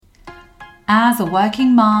As a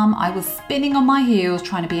working mum, I was spinning on my heels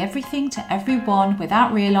trying to be everything to everyone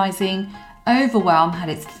without realising overwhelm had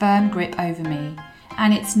its firm grip over me.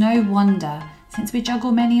 And it's no wonder, since we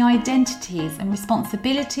juggle many identities and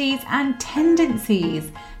responsibilities and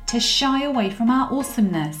tendencies to shy away from our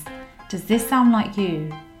awesomeness. Does this sound like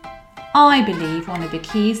you? I believe one of the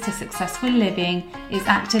keys to successful living is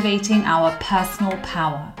activating our personal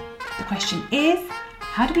power. The question is,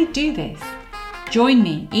 how do we do this? Join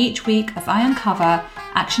me each week as I uncover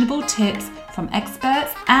actionable tips from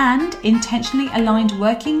experts and intentionally aligned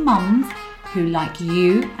working mums who, like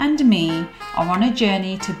you and me, are on a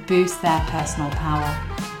journey to boost their personal power.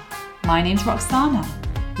 My name's Roxana.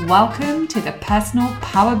 Welcome to the Personal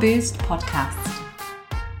Power Boost podcast.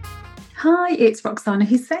 Hi, it's Roxana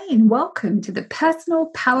Hussain. Welcome to the Personal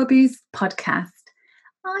Power Boost podcast.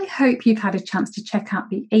 I hope you've had a chance to check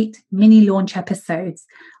out the 8 mini launch episodes.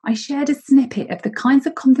 I shared a snippet of the kinds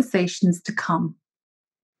of conversations to come.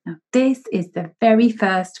 Now, this is the very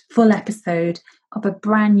first full episode of a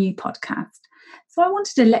brand new podcast. So I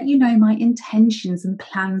wanted to let you know my intentions and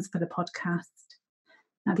plans for the podcast.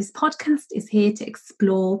 Now, this podcast is here to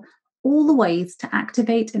explore all the ways to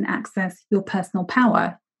activate and access your personal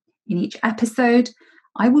power. In each episode,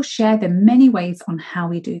 I will share the many ways on how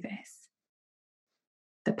we do this.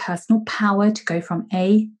 The personal power to go from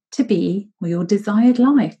A to B or your desired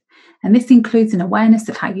life. And this includes an awareness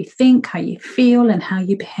of how you think, how you feel, and how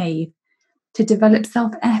you behave. To develop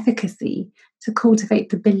self-efficacy, to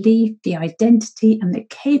cultivate the belief, the identity, and the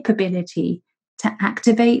capability to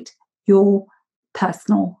activate your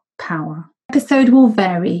personal power. The episode will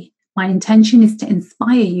vary. My intention is to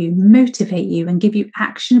inspire you, motivate you, and give you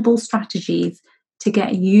actionable strategies to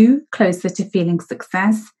get you closer to feeling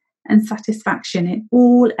success and satisfaction in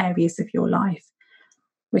all areas of your life.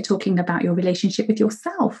 We're talking about your relationship with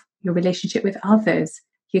yourself, your relationship with others,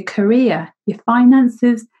 your career, your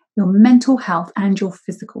finances, your mental health, and your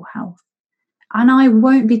physical health. And I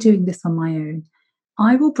won't be doing this on my own.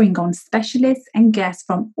 I will bring on specialists and guests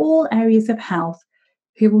from all areas of health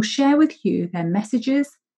who will share with you their messages,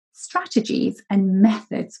 strategies, and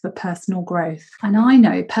methods for personal growth. And I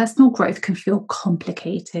know personal growth can feel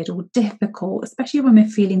complicated or difficult, especially when we're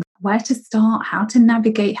feeling where to start, how to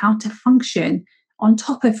navigate, how to function, on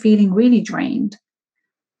top of feeling really drained.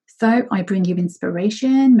 So I bring you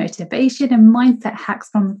inspiration, motivation, and mindset hacks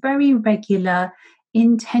from very regular,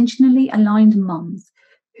 intentionally aligned mums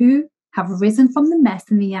who have risen from the mess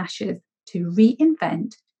and the ashes to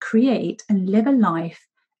reinvent, create, and live a life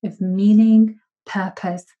of meaning,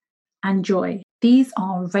 purpose, and joy. These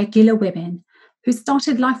are regular women who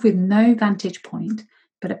started life with no vantage point,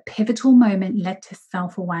 but a pivotal moment led to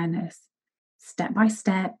self-awareness. Step by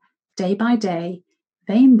step, day by day,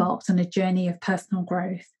 they embarked on a journey of personal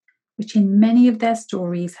growth, which in many of their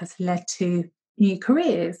stories has led to new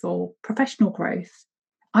careers or professional growth.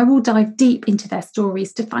 I will dive deep into their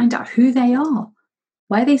stories to find out who they are,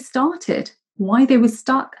 where they started, why they were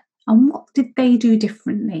stuck, and what did they do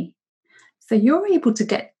differently. So you're able to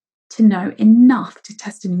get to know enough to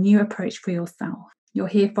test a new approach for yourself. You'll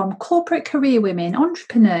hear from corporate career women,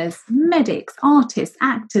 entrepreneurs, medics, artists,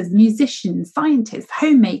 actors, musicians, scientists,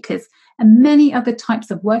 homemakers, and many other types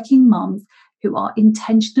of working mums who are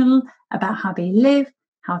intentional about how they live,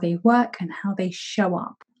 how they work, and how they show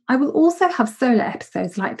up. I will also have solo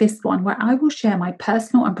episodes like this one where I will share my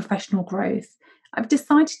personal and professional growth. I've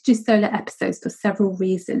decided to do solo episodes for several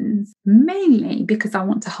reasons, mainly because I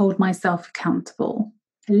want to hold myself accountable.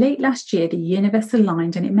 Late last year, the universe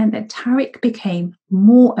aligned and it meant that Tarek became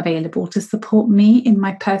more available to support me in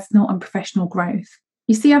my personal and professional growth.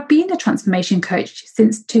 You see, I've been a transformation coach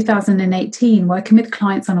since 2018, working with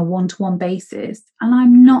clients on a one-to-one basis, and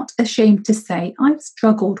I'm not ashamed to say I've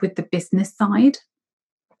struggled with the business side.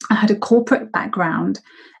 I had a corporate background,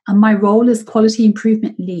 and my role as quality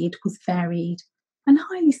improvement lead was varied and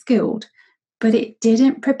highly skilled, but it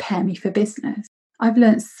didn't prepare me for business. I've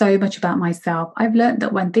learned so much about myself. I've learned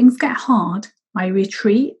that when things get hard, I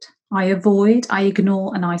retreat, I avoid, I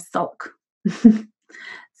ignore, and I sulk.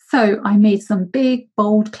 So I made some big,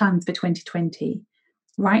 bold plans for 2020.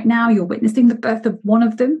 Right now, you're witnessing the birth of one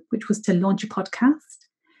of them, which was to launch a podcast.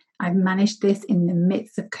 I've managed this in the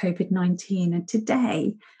midst of COVID-19, and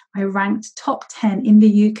today I ranked top 10 in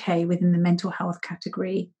the UK within the mental health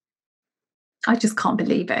category. I just can't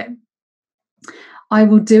believe it. I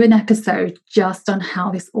will do an episode just on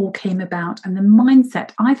how this all came about and the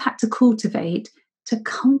mindset I've had to cultivate to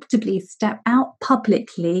comfortably step out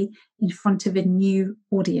publicly in front of a new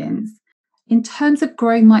audience. In terms of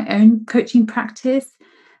growing my own coaching practice,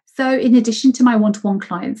 so in addition to my one-to-one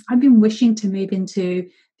clients, I've been wishing to move into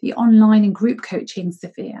the online and group coaching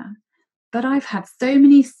sphere. But I've had so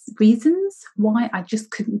many reasons why I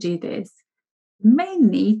just couldn't do this.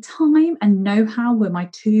 Mainly time and know-how were my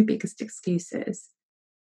two biggest excuses.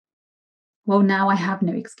 Well, now I have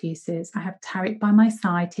no excuses. I have Tarek by my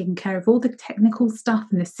side, taking care of all the technical stuff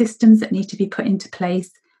and the systems that need to be put into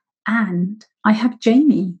place. And I have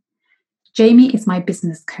Jamie. Jamie is my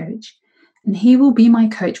business coach, and he will be my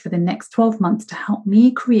coach for the next 12 months to help me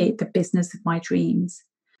create the business of my dreams.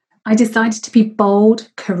 I decided to be bold,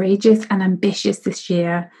 courageous, and ambitious this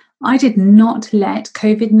year. I did not let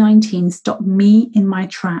COVID-19 stop me in my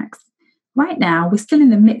tracks. Right now, we're still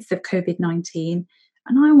in the midst of COVID-19,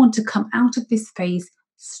 and I want to come out of this phase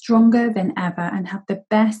stronger than ever and have the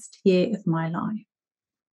best year of my life.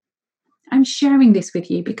 I'm sharing this with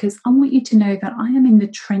you because I want you to know that I am in the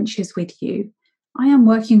trenches with you. I am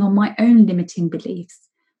working on my own limiting beliefs.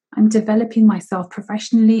 I'm developing myself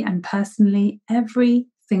professionally and personally every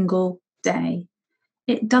single day.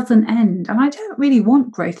 It doesn't end, and I don't really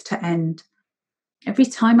want growth to end. Every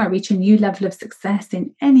time I reach a new level of success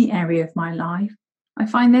in any area of my life, I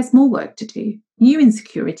find there's more work to do. New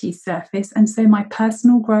insecurities surface, and so my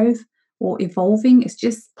personal growth or evolving is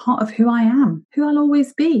just part of who I am, who I'll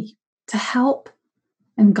always be. To help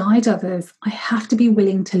and guide others, I have to be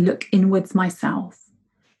willing to look inwards myself.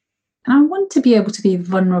 And I want to be able to be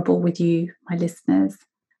vulnerable with you, my listeners.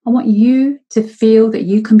 I want you to feel that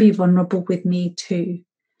you can be vulnerable with me too.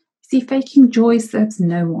 See, faking joy serves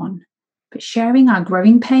no one, but sharing our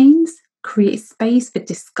growing pains creates space for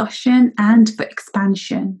discussion and for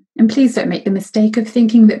expansion. And please don't make the mistake of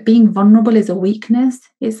thinking that being vulnerable is a weakness.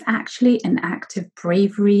 It's actually an act of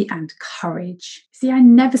bravery and courage. See, I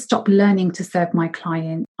never stop learning to serve my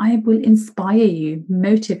client. I will inspire you,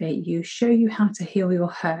 motivate you, show you how to heal your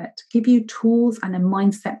hurt, give you tools and a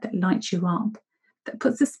mindset that lights you up, that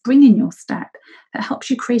puts a spring in your step, that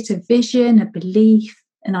helps you create a vision, a belief,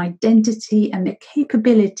 an identity, and the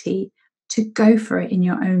capability to go for it in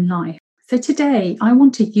your own life. So today, I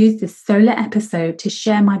want to use this solo episode to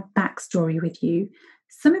share my backstory with you.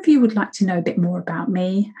 Some of you would like to know a bit more about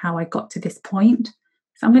me, how I got to this point.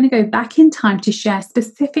 So I'm going to go back in time to share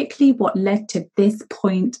specifically what led to this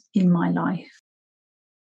point in my life.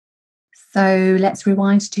 So let's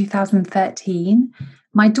rewind to 2013.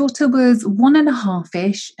 My daughter was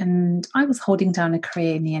 1.5-ish, and I was holding down a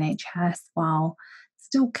career in the NHS while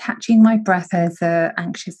still catching my breath as an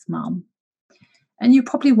anxious mum. And you're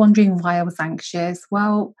probably wondering why I was anxious.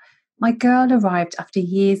 Well, my girl arrived after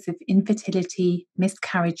years of infertility,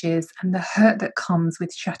 miscarriages, and the hurt that comes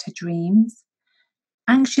with shattered dreams.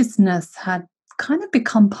 Anxiousness had kind of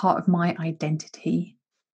become part of my identity.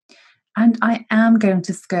 And I am going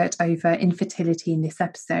to skirt over infertility in this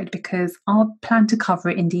episode because I'll plan to cover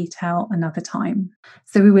it in detail another time.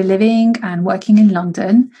 So we were living and working in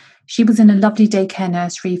London. She was in a lovely daycare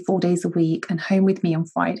nursery 4 days a week and home with me on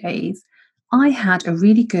Fridays. I had a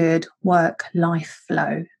really good work-life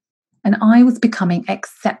flow, and I was becoming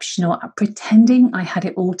exceptional at pretending I had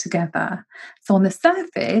it all together. So on the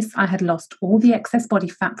surface, I had lost all the excess body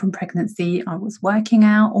fat from pregnancy. I was working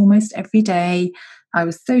out almost every day. I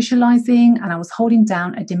was socializing, and I was holding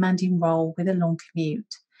down a demanding role with a long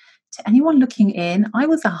commute. To anyone looking in, I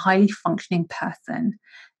was a highly functioning person,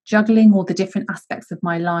 juggling all the different aspects of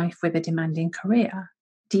my life with a demanding career.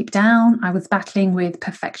 Deep down, I was battling with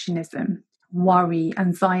perfectionism, worry,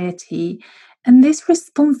 anxiety, and this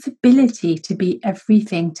responsibility to be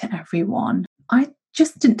everything to everyone. I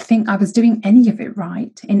just didn't think I was doing any of it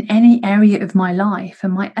right in any area of my life,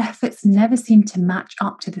 and my efforts never seemed to match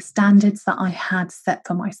up to the standards that I had set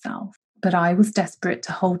for myself. But I was desperate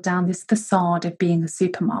to hold down this facade of being a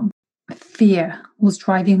supermum. Fear was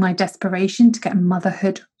driving my desperation to get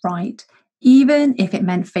motherhood right, even if it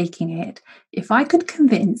meant faking it. If I could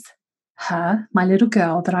convince her, my little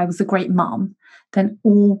girl, that I was a great mum, then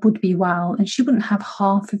all would be well, and she wouldn't have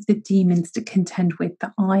half of the demons to contend with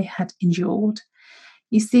that I had endured.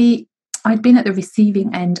 You see, I'd been at the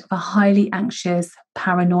receiving end of a highly anxious,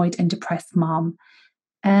 paranoid, and depressed mum,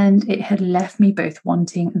 and it had left me both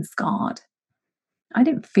wanting and scarred. I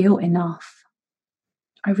didn't feel enough.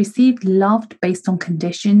 I received love based on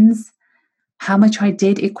conditions. How much I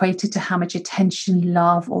did equated to how much attention,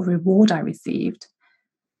 love, or reward I received,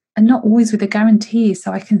 and not always with a guarantee,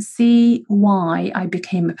 so I can see why I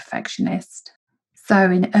became a perfectionist.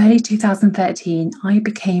 So in early 2013, I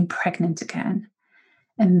became pregnant again.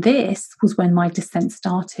 And this was when my descent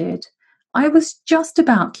started. I was just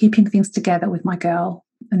about keeping things together with my girl,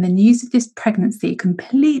 and the news of this pregnancy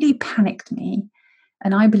completely panicked me.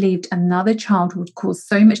 And I believed another child would cause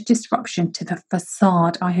so much disruption to the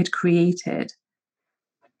facade I had created.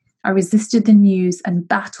 I resisted the news and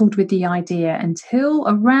battled with the idea until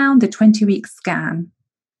around the 20-week scan.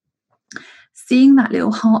 Seeing that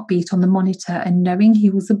little heartbeat on the monitor and knowing he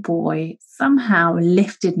was a boy somehow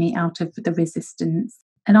lifted me out of the resistance,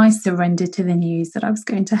 and I surrendered to the news that I was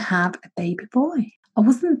going to have a baby boy. I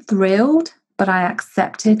wasn't thrilled, but I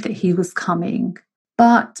accepted that he was coming.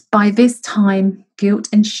 But by this time, guilt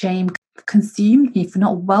and shame consumed me for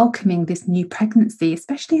not welcoming this new pregnancy,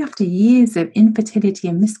 especially after years of infertility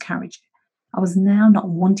and miscarriage. I was now not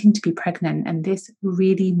wanting to be pregnant, and this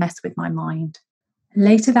really messed with my mind.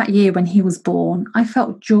 Later that year, when he was born, I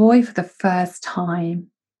felt joy for the first time,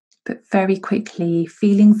 but very quickly,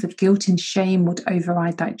 feelings of guilt and shame would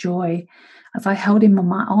override that joy. As I held him in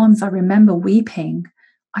my arms, I remember weeping.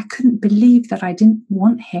 I couldn't believe that I didn't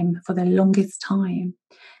want him for the longest time.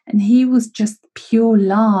 And he was just pure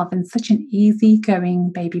love and such an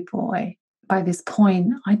easygoing baby boy. By this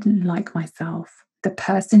point, I didn't like myself, the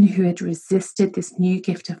person who had resisted this new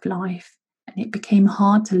gift of life, and it became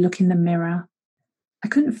hard to look in the mirror. I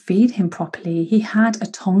couldn't feed him properly. He had a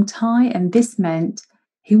tongue tie, and this meant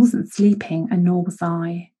he wasn't sleeping, and nor was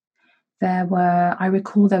I. I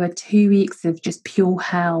recall there were 2 weeks of just pure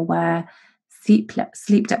hell where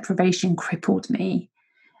sleep deprivation crippled me.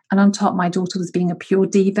 And on top, my daughter was being a pure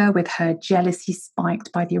diva with her jealousy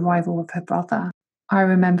spiked by the arrival of her brother. I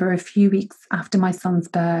remember a few weeks after my son's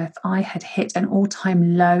birth, I had hit an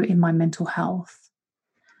all-time low in my mental health.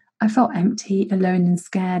 I felt empty, alone and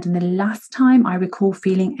scared, and the last time I recall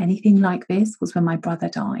feeling anything like this was when my brother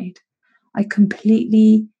died. I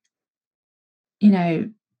completely,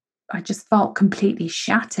 I just felt completely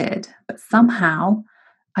shattered, but somehow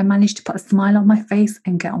I managed to put a smile on my face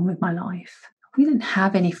and get on with my life. We didn't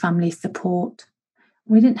have any family support.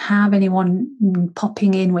 We didn't have anyone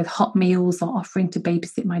popping in with hot meals or offering to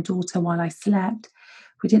babysit my daughter while I slept.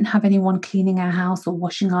 We didn't have anyone cleaning our house or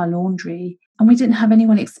washing our laundry. And we didn't have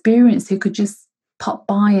anyone experienced who could just pop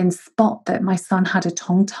by and spot that my son had a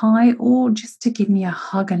tongue tie, or just to give me a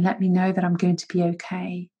hug and let me know that I'm going to be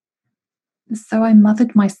okay. So I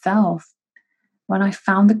mothered myself. When I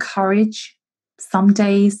found the courage, some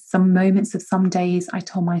moments of some days, I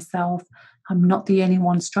told myself, I'm not the only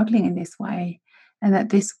one struggling in this way, and that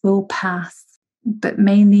this will pass. But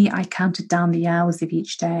mainly I counted down the hours of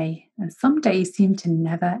each day, and some days seemed to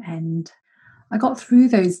never end. I got through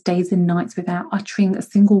those days and nights without uttering a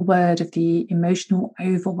single word of the emotional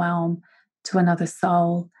overwhelm to another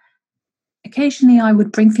soul. Occasionally I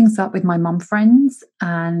would bring things up with my mum friends,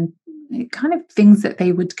 and kind of things that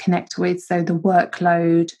they would connect with, so the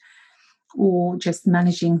workload or just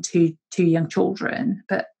managing two young children.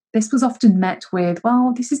 But this was often met with,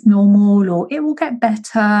 well, this is normal, or it will get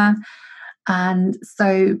better. And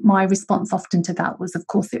so my response often to that was, of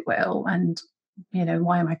course it will. And,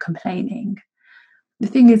 why am I complaining? The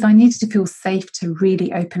thing is, I needed to feel safe to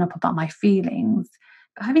really open up about my feelings.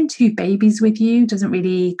 But having 2 babies with you doesn't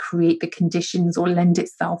really create the conditions or lend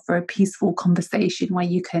itself for a peaceful conversation where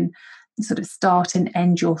you can sort of start and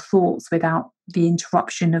end your thoughts without the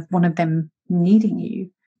interruption of one of them needing you.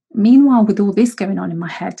 Meanwhile, with all this going on in my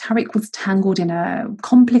head, Tariq was tangled in a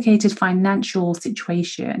complicated financial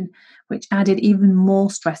situation, which added even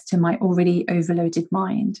more stress to my already overloaded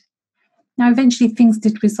mind. Now, eventually things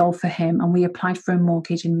did resolve for him, and we applied for a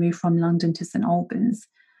mortgage and moved from London to St Albans.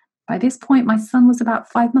 By this point, my son was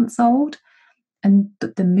about 5 months old,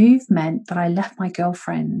 but the move meant that I left my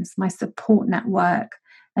girlfriends, my support network,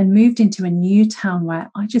 and moved into a new town where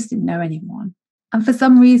I just didn't know anyone. And for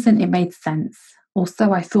some reason, it made sense.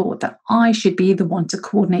 Also, I thought that I should be the one to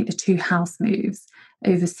coordinate the 2 house moves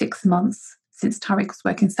over 6 months, since Tariq was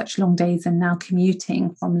working such long days and now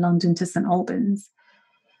commuting from London to St Albans.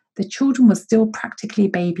 The children were still practically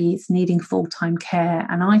babies needing full-time care,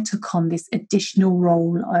 and I took on this additional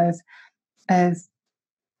role of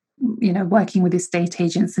working with estate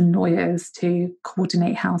agents and lawyers to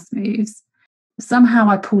coordinate house moves. Somehow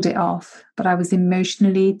I pulled it off, but I was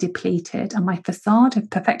emotionally depleted, and my facade of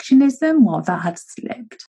perfectionism, well, that had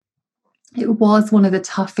slipped. It was one of the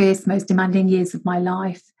toughest, most demanding years of my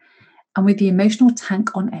life, and with the emotional tank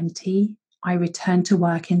on empty, I returned to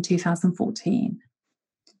work in 2014.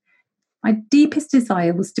 My deepest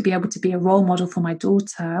desire was to be able to be a role model for my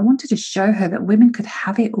daughter. I wanted to show her that women could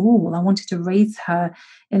have it all. I wanted to raise her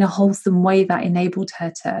in a wholesome way that enabled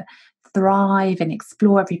her to thrive and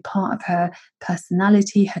explore every part of her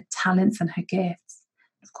personality, her talents, and her gifts.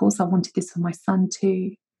 Of course, I wanted this for my son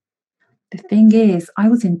too. The thing is, I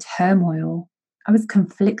was in turmoil. I was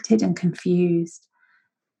conflicted and confused.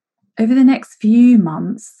 Over the next few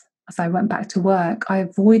months, as I went back to work, I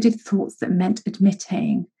avoided thoughts that meant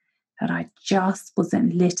admitting that I just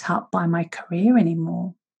wasn't lit up by my career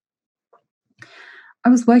anymore. I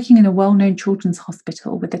was working in a well-known children's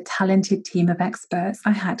hospital with a talented team of experts.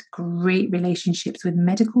 I had great relationships with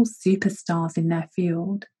medical superstars in their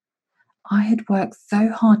field. I had worked so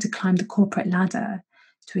hard to climb the corporate ladder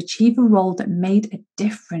to achieve a role that made a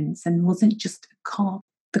difference and wasn't just a cog.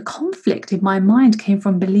 The conflict in my mind came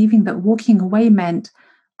from believing that walking away meant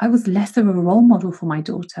I was less of a role model for my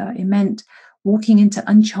daughter. It meant walking into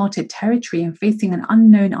uncharted territory and facing an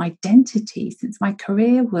unknown identity, since my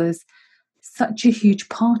career was such a huge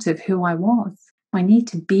part of who I was. My need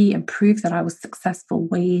to be and prove that I was successful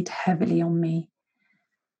weighed heavily on me.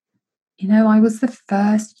 I was the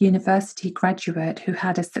first university graduate who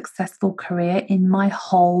had a successful career in my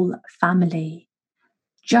whole family.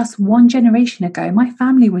 Just one generation ago, my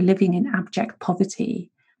family were living in abject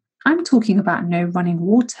poverty. I'm talking about no running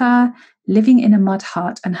water, living in a mud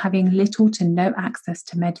hut, and having little to no access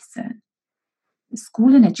to medicine.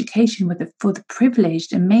 School and education were for the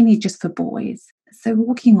privileged and mainly just for boys. So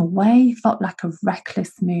walking away felt like a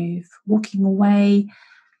reckless move. Walking away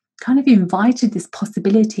kind of invited this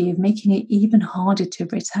possibility of making it even harder to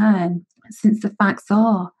return, since the facts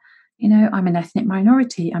are, I'm an ethnic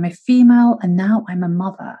minority, I'm a female, and now I'm a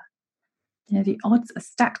mother. The odds are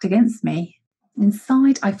stacked against me.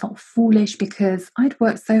 Inside, I felt foolish because I'd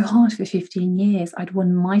worked so hard for 15 years. I'd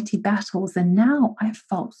won mighty battles, and now I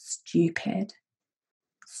felt stupid.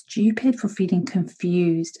 Stupid for feeling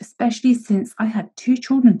confused, especially since I had 2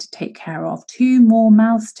 children to take care of, 2 more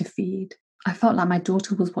mouths to feed. I felt like my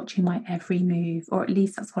daughter was watching my every move, or at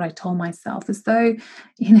least that's what I told myself, as though,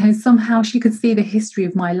 somehow she could see the history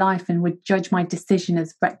of my life and would judge my decision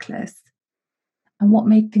as reckless. And what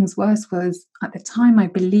made things worse was, at the time, I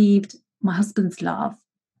believed my husband's love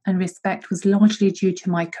and respect was largely due to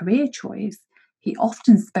my career choice. He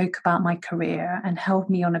often spoke about my career and held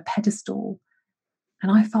me on a pedestal.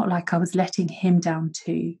 And I felt like I was letting him down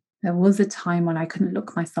too. There was a time when I couldn't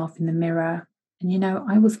look myself in the mirror. And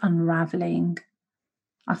I was unraveling.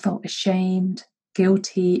 I felt ashamed,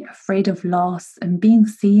 guilty, afraid of loss, and being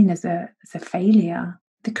seen as a failure.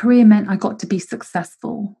 The career meant I got to be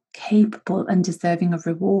successful, capable, and deserving of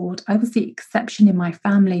reward. I was the exception in my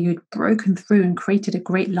family who'd broken through and created a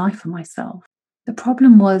great life for myself. The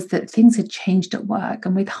problem was that things had changed at work,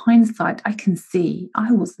 and with hindsight, I can see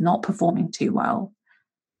I was not performing too well.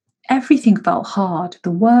 Everything felt hard. The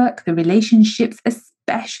work, the relationships,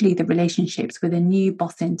 especially the relationships with a new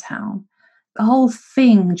boss in town. The whole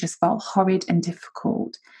thing just felt horrid and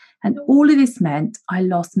difficult. And all of this meant I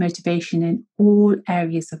lost motivation in all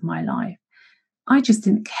areas of my life. I just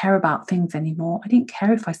didn't care about things anymore. I didn't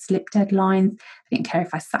care if I slipped deadlines. I didn't care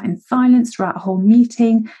if I sat in silence throughout a whole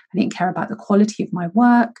meeting. I didn't care about the quality of my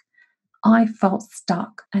work. I felt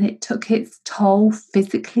stuck, and it took its toll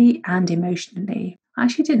physically and emotionally. I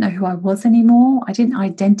actually didn't know who I was anymore. I didn't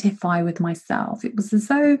identify with myself. It was as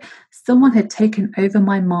though someone had taken over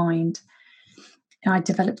my mind. I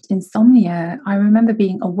developed insomnia. I remember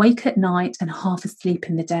being awake at night and half asleep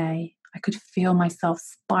in the day. I could feel myself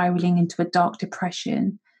spiraling into a dark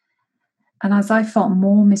depression. And as I felt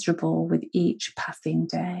more miserable with each passing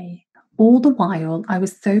day, all the while I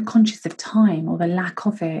was so conscious of time, or the lack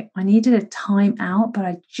of it. I needed a time out, but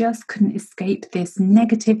I just couldn't escape this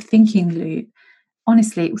negative thinking loop.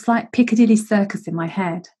 Honestly, it was like Piccadilly Circus in my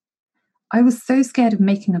head. I was so scared of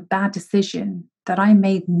making a bad decision that I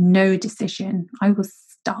made no decision. I was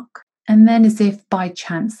stuck. And then, as if by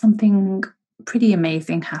chance, something pretty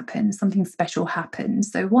amazing happened, something special happened.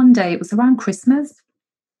 So one day, it was around Christmas,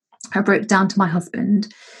 I broke down to my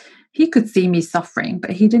husband. He could see me suffering,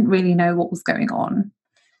 but he didn't really know what was going on.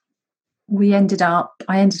 I ended up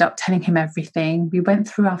telling him everything. We went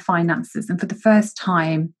through our finances, and for the first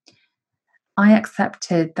time, I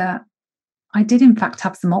accepted that I did in fact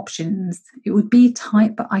have some options. It would be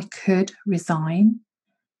tight, but I could resign.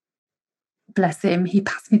 Bless him, he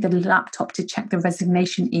passed me the laptop to check the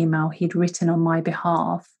resignation email he'd written on my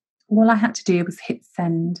behalf. All I had to do was hit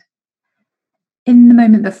send. In the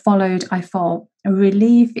moment that followed, I felt a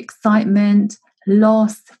relief, excitement,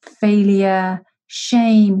 loss, failure,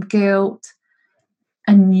 shame, guilt,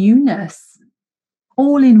 and newness,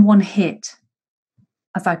 all in one hit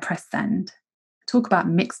as I pressed send. Talk about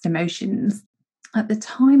mixed emotions. At the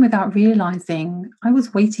time, without realizing, I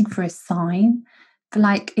was waiting for a sign, for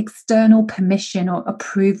like external permission or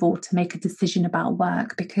approval to make a decision about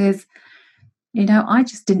work, because, I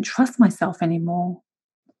just didn't trust myself anymore.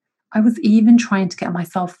 I was even trying to get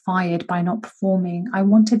myself fired by not performing. I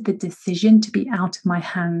wanted the decision to be out of my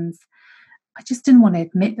hands. I just didn't want to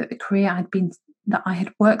admit that the career that I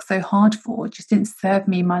had worked so hard for just didn't serve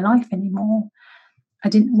me in my life anymore. I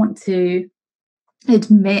didn't want to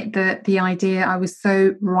admit that the idea I was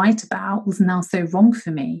so right about was now so wrong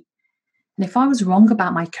for me. And if I was wrong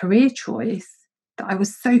about my career choice that I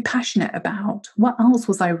was so passionate about, what else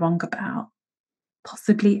was I wrong about?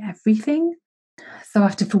 Possibly everything. So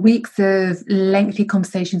after for weeks of lengthy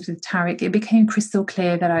conversations with Tarek, it became crystal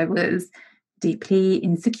clear that I was deeply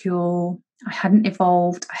insecure. I hadn't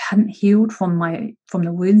evolved. I hadn't healed from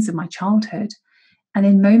the wounds of my childhood. And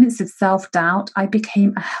in moments of self-doubt, I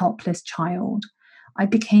became a helpless child. I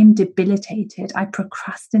became debilitated. I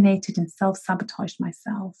procrastinated and self-sabotaged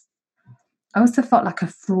myself. I also felt like a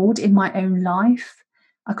fraud in my own life.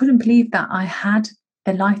 I couldn't believe that I had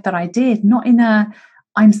the life that I did, not in a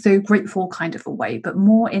I'm so grateful kind of a way, but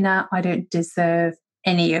more in a I don't deserve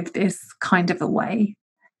any of this kind of a way.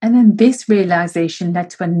 And then this realization led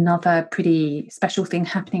to another pretty special thing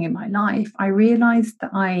happening in my life. I realized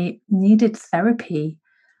that I needed therapy.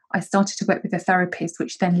 I started to work with a therapist,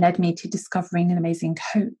 which then led me to discovering an amazing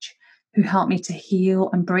coach who helped me to heal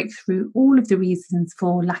and break through all of the reasons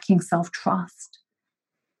for lacking self trust.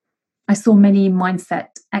 I saw many mindset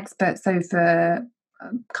experts over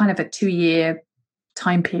kind of a 2 year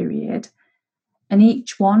time period, and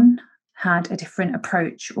each one had a different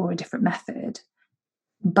approach or a different method.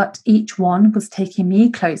 But each one was taking me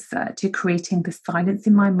closer to creating the silence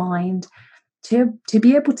in my mind, to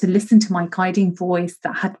be able to listen to my guiding voice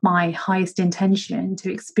that had my highest intention,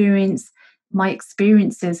 to experience my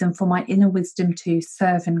experiences and for my inner wisdom to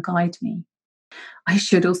serve and guide me. I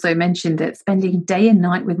should also mention that spending day and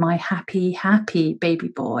night with my happy, happy baby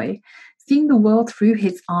boy, seeing the world through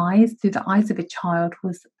his eyes, through the eyes of a child,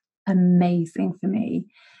 was amazing for me.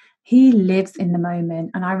 He lives in the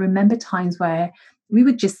moment. And I remember times where we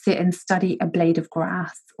would just sit and study a blade of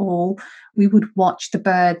grass, or we would watch the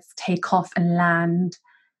birds take off and land.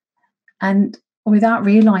 And without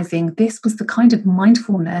realizing, this was the kind of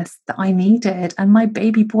mindfulness that I needed. And my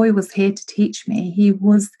baby boy was here to teach me. He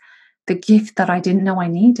was the gift that I didn't know I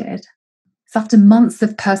needed. So after months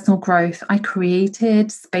of personal growth, I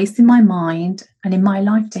created space in my mind and in my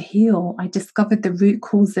life to heal. I discovered the root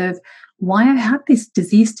cause of why I had this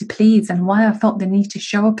disease to please and why I felt the need to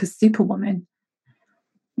show up as Superwoman.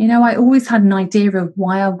 I always had an idea of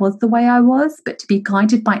why I was the way I was, but to be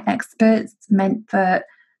guided by experts meant that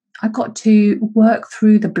I got to work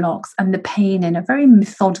through the blocks and the pain in a very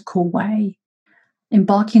methodical way,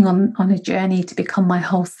 embarking on a journey to become my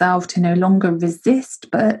whole self, to no longer resist,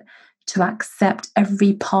 but to accept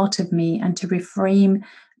every part of me and to reframe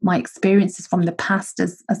my experiences from the past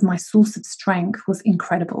as my source of strength was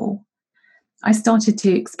incredible. I started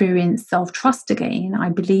to experience self-trust again. I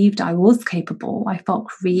believed I was capable. I felt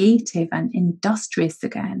creative and industrious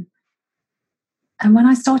again. And when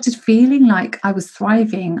I started feeling like I was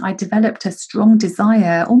thriving, I developed a strong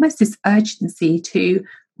desire, almost this urgency to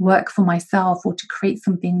work for myself or to create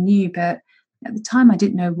something new. But at the time, I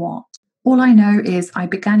didn't know what. All I know is I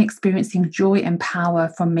began experiencing joy and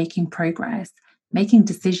power from making progress, making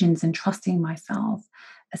decisions, and trusting myself.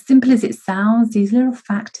 As simple as it sounds, these little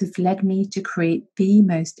factors led me to create the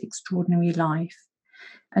most extraordinary life.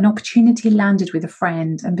 An opportunity landed with a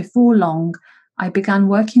friend, and before long, I began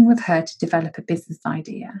working with her to develop a business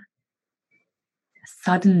idea.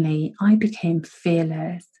 Suddenly, I became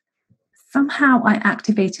fearless. Somehow, I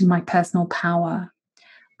activated my personal power.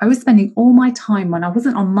 I was spending all my time when I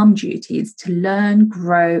wasn't on mum duties to learn,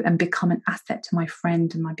 grow, and become an asset to my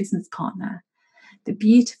friend and my business partner. The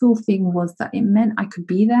beautiful thing was that it meant I could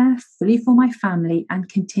be there fully for my family and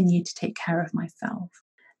continue to take care of myself.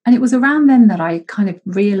 And it was around then that I kind of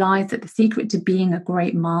realized that the secret to being a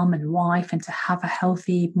great mum and wife and to have a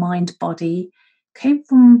healthy mind body came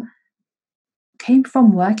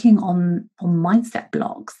from working on mindset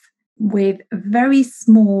blocks with very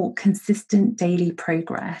small, consistent daily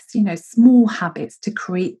progress, small habits to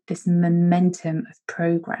create this momentum of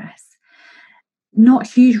progress. Not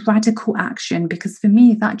huge radical action, because for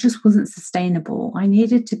me, that just wasn't sustainable. I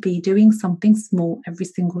needed to be doing something small every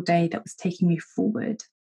single day that was taking me forward.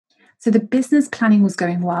 So the business planning was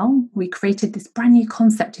going well. We created this brand new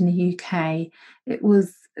concept in the UK. It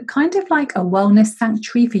was kind of like a wellness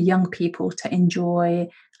sanctuary for young people to enjoy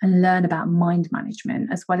and learn about mind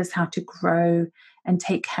management, as well as how to grow and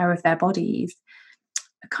take care of their bodies.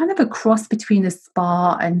 Kind of a cross between a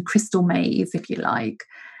spa and crystal maze, if you like.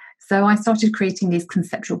 So I started creating these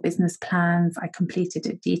conceptual business plans. I completed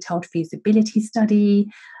a detailed feasibility study.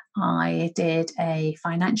 I did a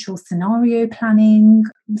financial scenario planning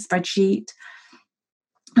spreadsheet.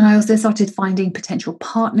 And I also started finding potential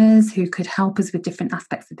partners who could help us with different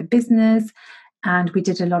aspects of the business. And we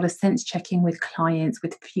did a lot of sense checking with clients,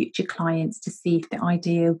 with future clients, to see if the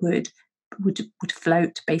idea would would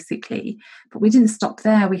float, basically. But we didn't stop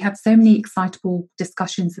there. We had so many excitable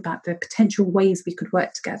discussions about the potential ways we could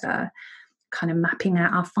work together, kind of mapping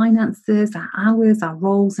out our finances, our hours, our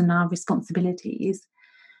roles, and our responsibilities.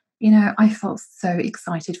 I felt so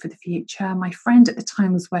excited for the future. My friend at the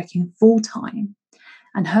time was working full time,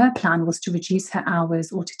 and her plan was to reduce her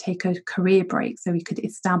hours or to take a career break so we could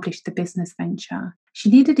establish the business venture. She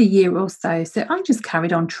needed a year or so I just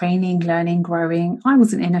carried on training, learning, growing. I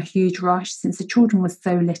wasn't in a huge rush since the children were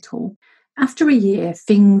so little. After a year,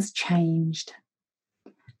 things changed.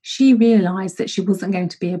 She realised that she wasn't going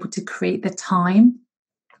to be able to create the time,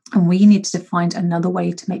 and we needed to find another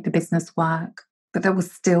way to make the business work. But there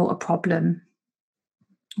was still a problem.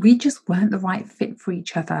 We just weren't the right fit for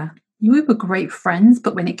each other. We were great friends,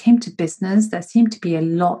 but when it came to business, there seemed to be a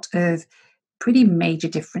lot of pretty major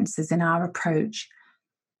differences in our approach.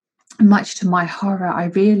 Much to my horror, I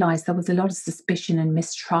realised there was a lot of suspicion and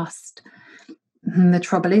mistrust. The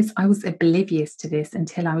trouble is, I was oblivious to this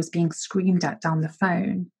until I was being screamed at down the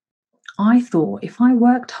phone. I thought if I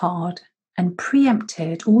worked hard and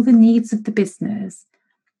preempted all the needs of the business,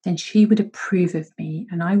 then she would approve of me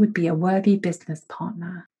and I would be a worthy business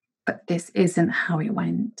partner. But this isn't how it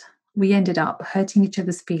went. We ended up hurting each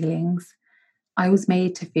other's feelings. I was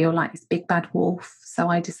made to feel like this big bad wolf, so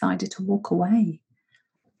I decided to walk away.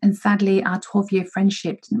 And sadly, our 12-year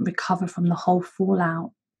friendship didn't recover from the whole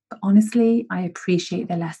fallout. But honestly, I appreciate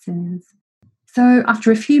the lessons. So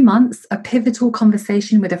after a few months, a pivotal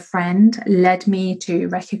conversation with a friend led me to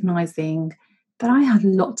recognizing that I had a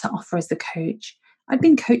lot to offer as a coach. I'd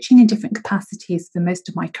been coaching in different capacities for most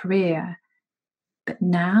of my career, but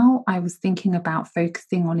now I was thinking about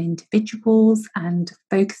focusing on individuals and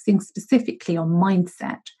focusing specifically on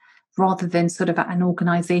mindset rather than sort of at an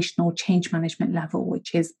organizational change management level,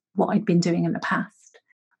 which is what I'd been doing in the past.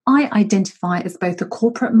 I identify as both a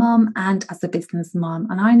corporate mum and as a business mum,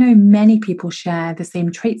 and I know many people share the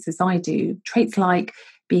same traits as I do, traits like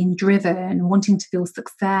being driven, wanting to feel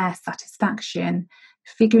success, satisfaction,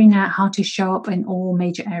 figuring out how to show up in all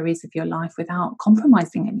major areas of your life without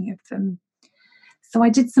compromising any of them. So I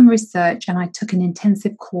did some research and I took an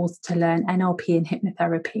intensive course to learn NLP and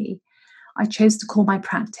hypnotherapy. I chose to call my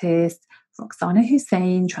practice Roxana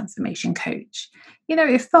Hussain Transformation Coach.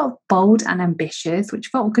 It felt bold and ambitious, which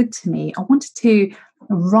felt good to me. I wanted to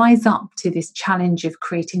rise up to this challenge of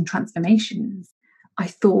creating transformations. I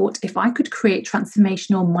thought if I could create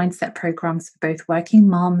transformational mindset programs for both working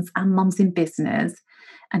mums and mums in business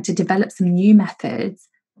and to develop some new methods,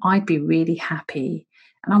 I'd be really happy.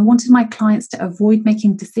 And I wanted my clients to avoid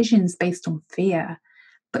making decisions based on fear,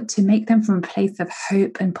 but to make them from a place of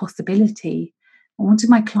hope and possibility. I wanted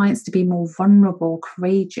my clients to be more vulnerable,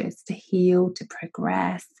 courageous, to heal, to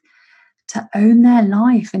progress, to own their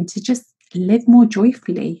life and to just live more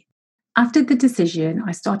joyfully. After the decision,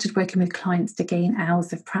 I started working with clients to gain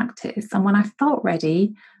hours of practice. And when I felt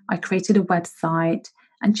ready, I created a website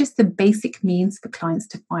and just the basic means for clients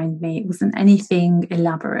to find me. It wasn't anything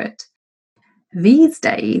elaborate. These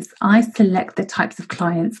days, I select the types of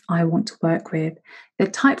clients I want to work with, the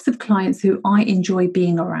types of clients who I enjoy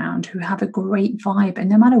being around, who have a great vibe, and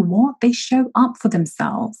no matter what, they show up for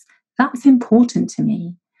themselves. That's important to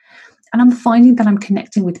me. And I'm finding that I'm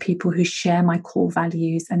connecting with people who share my core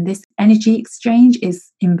values, and this energy exchange is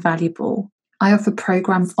invaluable. I offer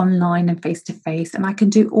programs online and face-to-face, and I can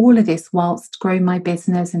do all of this whilst growing my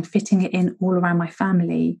business and fitting it in all around my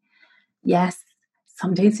family. Yes,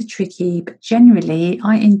 some days are tricky, but generally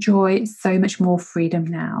I enjoy so much more freedom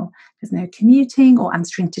now. There's no commuting or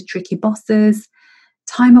answering to tricky bosses.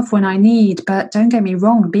 Time off when I need, but don't get me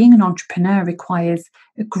wrong, being an entrepreneur requires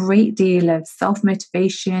a great deal of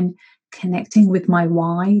self-motivation, connecting with my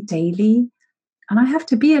why daily. And I have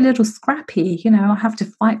to be a little scrappy, I have to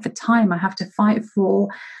fight for time. I have to fight for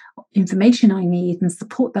information I need and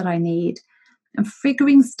support that I need. And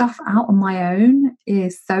figuring stuff out on my own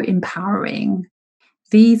is so empowering.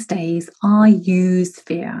 These days, I use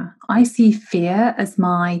fear. I see fear as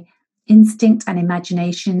my instinct and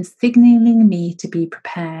imagination signaling me to be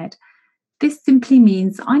prepared. This simply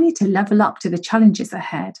means I need to level up to the challenges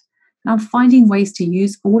ahead. And I'm finding ways to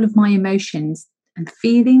use all of my emotions and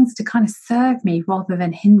feelings to kind of serve me rather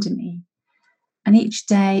than hinder me. And each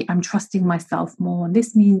day I'm trusting myself more. And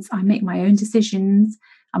this means I make my own decisions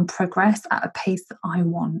and progress at a pace that I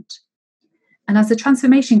want. And as a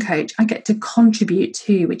transformation coach, I get to contribute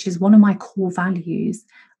too, which is one of my core values.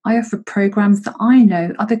 I offer programs that I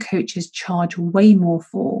know other coaches charge way more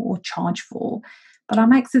for or charge for, but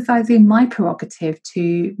I'm exercising my prerogative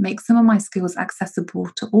to make some of my skills accessible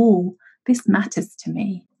to all. This matters to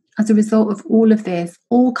me. As a result of all of this,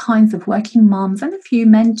 all kinds of working mums and a few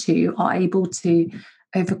men too are able to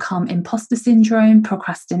overcome imposter syndrome,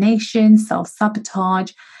 procrastination,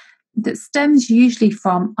 self-sabotage that stems usually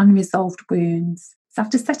from unresolved wounds. So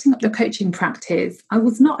after setting up the coaching practice, I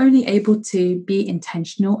was not only able to be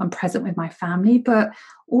intentional and present with my family, but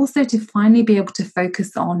also to finally be able to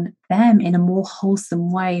focus on them in a more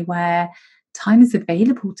wholesome way where time is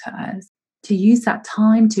available to us, to use that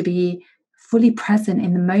time to be fully present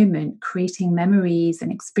in the moment, creating memories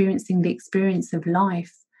and experiencing the experience of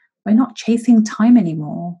life. We're not chasing time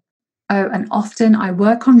anymore. Oh, and often I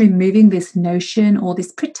work on removing this notion or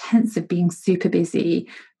this pretense of being super busy,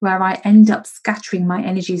 where I end up scattering my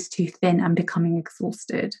energies too thin and becoming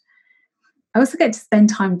exhausted. I also get to spend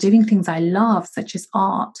time doing things I love, such as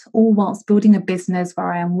art, all whilst building a business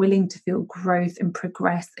where I am willing to feel growth and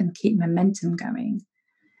progress and keep momentum going.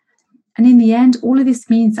 And in the end, all of this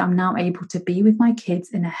means I'm now able to be with my kids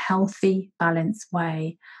in a healthy, balanced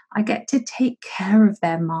way. I get to take care of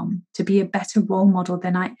their mum, to be a better role model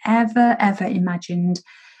than I ever imagined.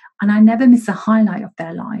 And I never miss a highlight of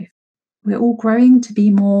their life. We're all growing to be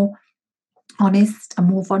more honest and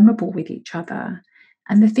more vulnerable with each other.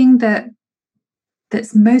 And the thing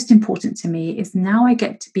that's most important to me is now I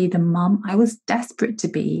get to be the mum I was desperate to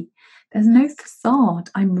be. There's no facade.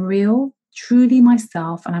 I'm real, truly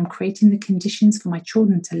myself, and I'm creating the conditions for my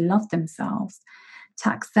children to love themselves, to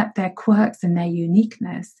accept their quirks and their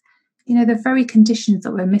uniqueness. You know, the very conditions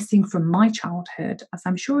that were missing from my childhood, as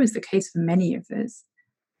I'm sure is the case for many of us.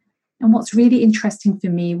 And what's really interesting for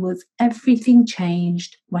me was everything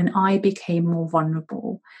changed when I became more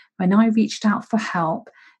vulnerable, when I reached out for help.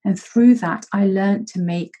 And through that, I learned to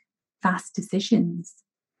make fast decisions,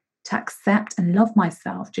 to accept and love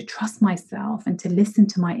myself, to trust myself, and to listen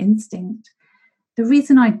to my instinct. The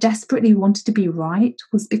reason I desperately wanted to be right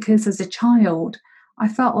was because as a child, I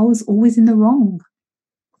felt I was always in the wrong.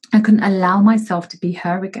 I couldn't allow myself to be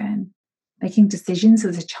her again. Making decisions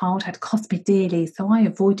as a child had cost me dearly, so I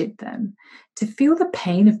avoided them. To feel the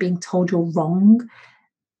pain of being told you're wrong,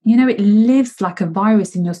 you know, it lives like a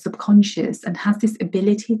virus in your subconscious and has this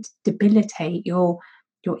ability to debilitate your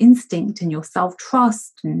instinct and your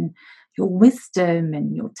self-trust and your wisdom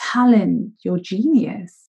and your talent, your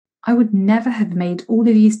genius. I would never have made all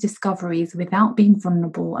of these discoveries without being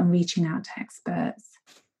vulnerable and reaching out to experts.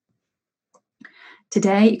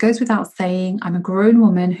 Today, it goes without saying, I'm a grown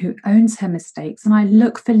woman who owns her mistakes, and I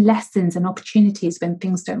look for lessons and opportunities when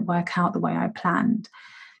things don't work out the way I planned.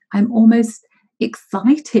 I'm almost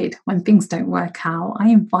excited when things don't work out. I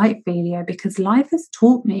invite failure because life has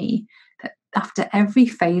taught me that after every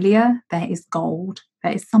failure, there is gold.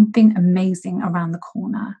 There is something amazing around the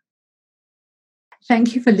corner.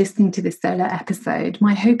 Thank you for listening to this solo episode.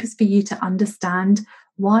 My hope is for you to understand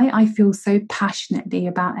why I feel so passionately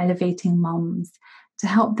about elevating mums, to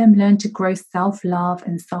help them learn to grow self-love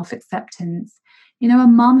and self-acceptance. You know, a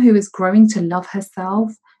mum who is growing to love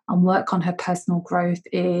herself and work on her personal growth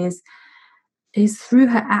is through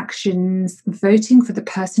her actions voting for the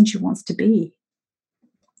person she wants to be.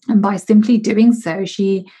 And by simply doing so,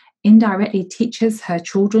 she indirectly teaches her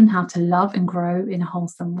children how to love and grow in a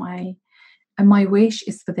wholesome way. And my wish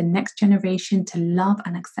is for the next generation to love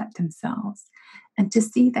and accept themselves and to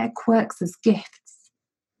see their quirks as gifts,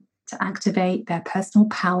 to activate their personal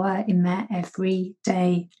power in their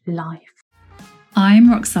everyday life.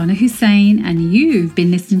 I'm Roxana Hussein, and you've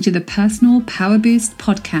been listening to the Personal Power Boost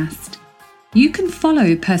podcast. You can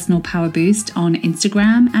follow Personal Power Boost on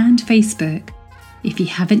Instagram and Facebook. If you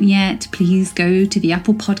haven't yet, please go to the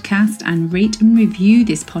Apple Podcast and rate and review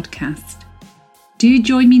this podcast. Do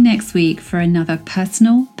join me next week for another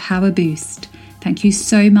Personal Power Boost. Thank you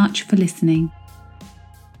so much for listening.